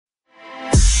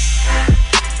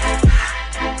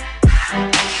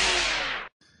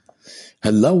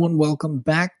Hello and welcome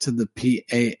back to the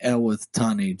PAL with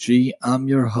Tani G. I'm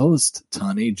your host,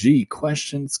 Tani G.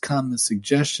 Questions, comments,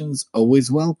 suggestions,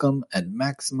 always welcome at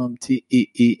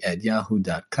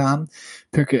MaximumTEE@yahoo.com.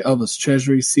 Pirkei Avos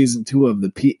Treasury, Season 2 of the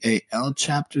PAL,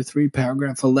 Chapter 3,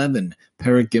 Paragraph 11,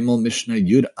 Perek Gimel Mishnah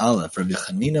Yud Aleph, Rabbi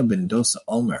Chanina ben Dosa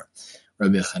Omer.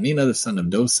 Rabbi Chanina, the son of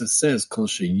Dosa, says, Kol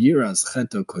sheyiras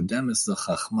cheto kodemis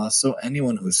l'chachmaso,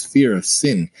 anyone whose fear of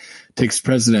sin takes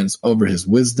precedence over his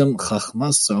wisdom,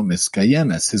 chachmaso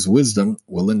miskayemes, his wisdom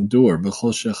will endure.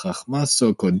 V'chol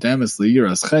shechachmaso kodemis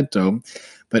liyiras cheto,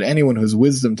 but anyone whose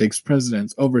wisdom takes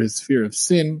precedence over his fear of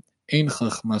sin, ein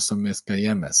chachmaso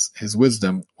miskayemes, his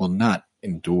wisdom will not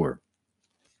endure.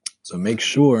 So make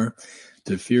sure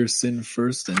to fear sin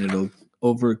first, and it'll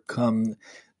overcome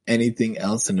anything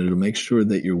else, and it'll make sure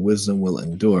that your wisdom will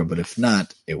endure. But if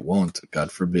not, it won't,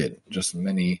 God forbid. Just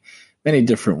many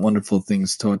different wonderful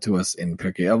things taught to us in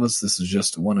Pirkei Avos. This is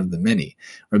just one of the many.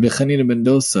 Rabbi Chanina ben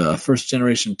Dosa, a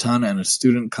first-generation Tana and a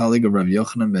student colleague of Rabbi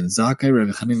Yochanan ben Zakkai. Rabbi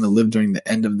Chanina lived during the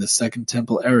end of the Second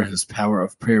Temple era. His power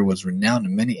of prayer was renowned,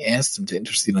 and many asked him to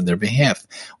intercede on their behalf.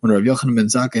 When Rabbi Yochanan ben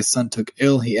Zakkai's son took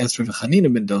ill, he asked Rabbi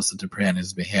Chanina ben Dosa to pray on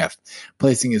his behalf.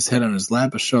 Placing his head on his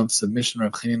lap, a show of submission,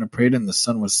 Rabbi Chanina prayed, and the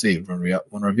son was saved. When Rabbi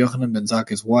Yochanan ben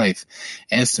Zakkai's wife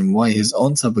asked him why his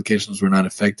own supplications were not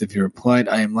effective, he replied,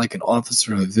 I am like an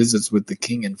officer who visits with the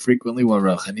king infrequently, while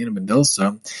Rabbi Chanina ben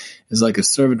Dosa is like a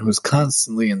servant who is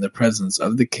constantly in the presence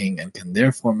of the king and can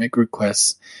therefore make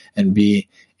requests and be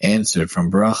answered.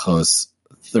 From Barachos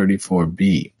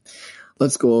 34b.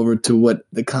 Let's go over to what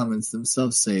the comments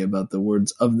themselves say about the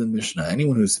words of the Mishnah.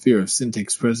 Anyone whose fear of sin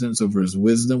takes precedence over his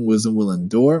wisdom, wisdom will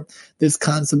endure. This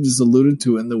concept is alluded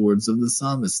to in the words of the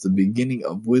psalmist. The beginning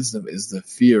of wisdom is the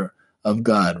fear of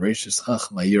God. Reishis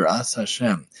Chachma, Yiras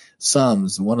Hashem.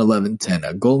 Psalms 111:10.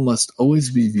 A goal must always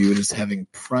be viewed as having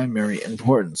primary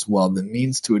importance, while the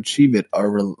means to achieve it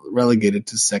are relegated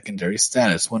to secondary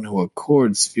status. One who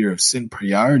accords fear of sin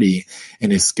priority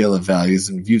in his scale of values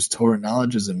and views Torah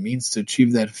knowledge as a means to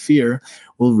achieve that fear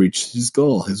will reach his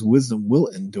goal. His wisdom will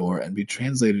endure and be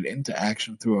translated into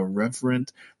action through a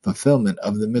reverent fulfillment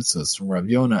of the mitzvahs. From Rav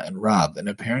Yonah and Rab, an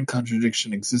apparent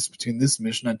contradiction exists between this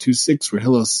Mishnah 2:6, where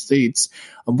Hillel states,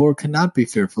 a boar cannot be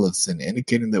fearful of sin,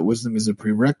 indicating that wisdom is a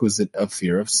prerequisite of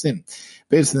fear of sin.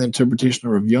 Based on the interpretation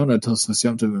of Rav Yonah, Tosfos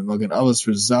Yom Tov and Magen Avos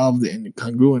resolve the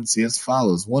incongruency as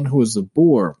follows. One who is a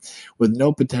boar with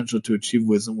no potential to achieve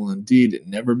wisdom will indeed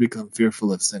never become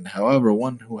fearful of sin. However,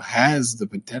 one who has the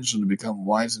potential to become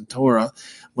wise in Torah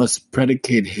must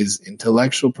predicate his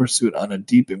intellectual pursuit on a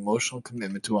deep emotional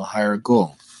commitment to a higher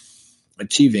goal,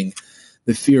 achieving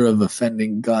the fear of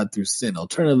offending God through sin.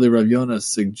 Alternatively, Rav Yonah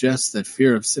suggests that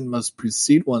fear of sin must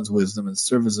precede one's wisdom and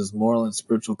serve as his moral and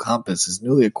spiritual compass. His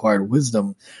newly acquired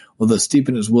wisdom will thus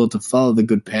deepen his will to follow the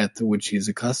good path to which he is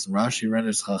accustomed. Rashi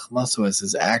renders Chachmaso as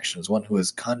his actions. One who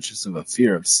is conscious of a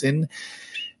fear of sin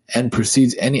and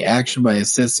precedes any action by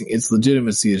assessing its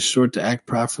legitimacy is sure to act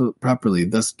properly,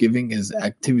 thus giving his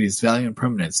activities value and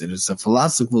permanence. It is a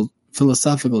philosophical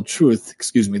truth,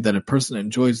 that a person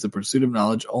enjoys the pursuit of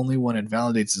knowledge only when it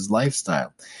validates his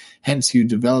lifestyle. Hence, he who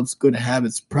develops good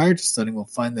habits prior to studying will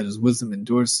find that his wisdom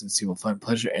endures, since he will find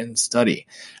pleasure in study.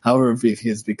 However, if he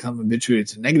has become habituated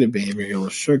to negative behavior, he will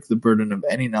shirk the burden of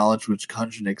any knowledge which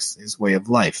contradicts his way of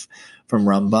life. From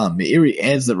Rambam, Meiri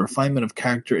adds that refinement of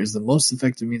character is the most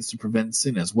effective means to prevent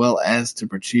sin, as well as to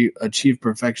achieve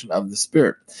perfection of the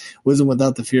spirit. Wisdom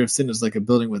without the fear of sin is like a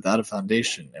building without a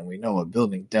foundation, and we know a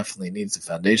building definitely needs a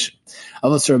foundation.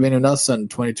 Avos Rabbeinu Nassan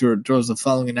 22 draws the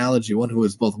following analogy. One who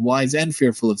is both wise and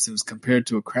fearful of sin is compared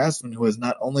to a craftsman who has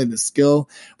not only the skill,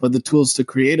 but the tools to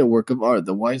create a work of art.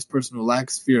 The wise person who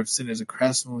lacks fear of sin is a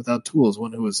craftsman without tools.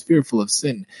 One who is fearful of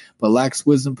sin, but lacks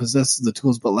wisdom, possesses the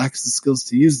tools, but lacks the skills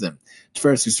to use them.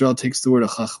 Tiferes Yisrael takes the word of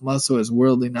chachmaso as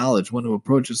worldly knowledge. One who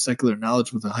approaches secular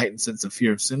knowledge with a heightened sense of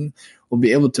fear of sin will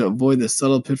be able to avoid the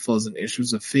subtle pitfalls and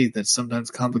issues of faith that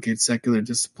sometimes complicate secular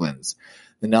disciplines.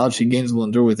 The knowledge he gains will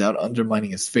endure without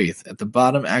undermining his faith. At the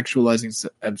bottom, actualizing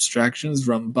abstractions,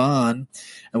 Ramban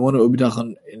and one of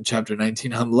Ubidachon in chapter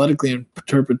 19 homiletically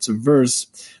interprets a verse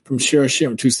from Shir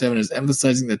Hashirim 2:7 as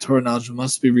emphasizing that Torah knowledge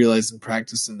must be realized and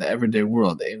practiced in the everyday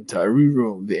world. Im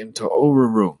ta'ariru v'im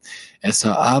ta'oraru es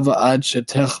ha'ava ad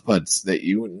shetechpatz, that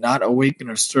you not awaken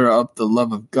or stir up the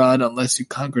love of God unless you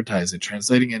concretize it,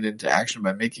 translating it into action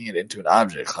by making it into an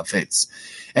object, chafetz.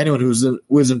 Anyone whose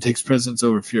wisdom takes precedence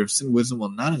over fear of sin, wisdom will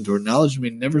will not endure. Knowledge may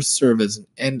never serve as an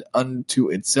end unto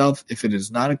itself if it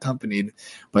is not accompanied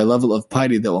by a level of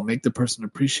piety that will make the person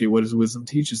appreciate what his wisdom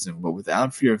teaches him. But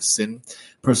without fear of sin,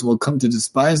 a person will come to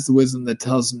despise the wisdom that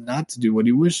tells him not to do what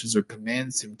he wishes or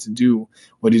commands him to do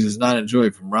what he does not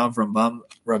enjoy. From Rav Rambam,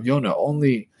 Rav Yonah,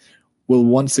 only will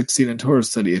one succeed in Torah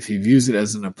study if he views it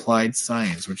as an applied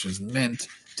science, which is meant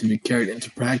to be carried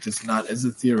into practice, not as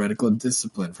a theoretical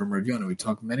discipline. From Rav Yonah, we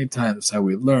talk many times how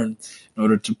we learn in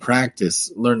order to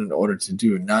practice, learn in order to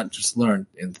do, not just learn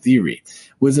in theory.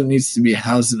 Wisdom needs to be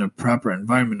housed in a proper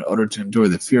environment in order to endure.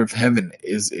 The fear of heaven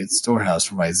is its storehouse.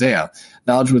 From Isaiah,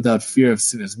 knowledge without fear of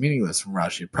sin is meaningless. From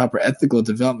Rashi, proper ethical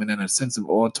development and a sense of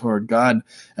awe toward God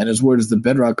and His Word is the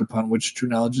bedrock upon which true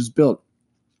knowledge is built.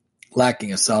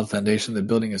 Lacking a solid foundation, the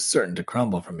building is certain to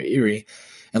crumble. From Meiri.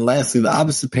 And lastly, the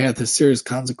opposite path has serious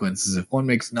consequences. If one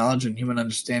makes knowledge and human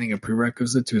understanding a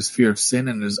prerequisite to his fear of sin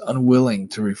and is unwilling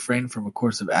to refrain from a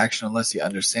course of action unless he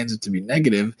understands it to be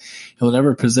negative, he will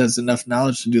never possess enough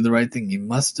knowledge to do the right thing. He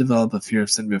must develop a fear of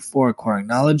sin before acquiring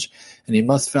knowledge, and he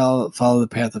must follow the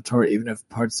path of Torah even if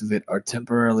parts of it are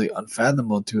temporarily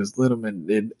unfathomable to his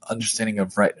limited understanding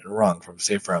of right and wrong. From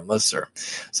Sefer HaMusar.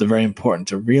 So very important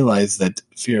to realize that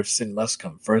fear of sin must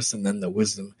come first, and then the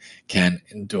wisdom can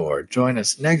endure. Join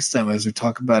us next time as we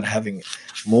talk about having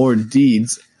more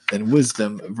deeds than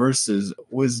wisdom versus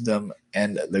wisdom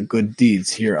and the good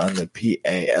deeds here on the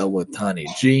PAL with Tani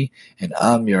G. And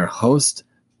I'm your host,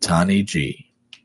 Tani G.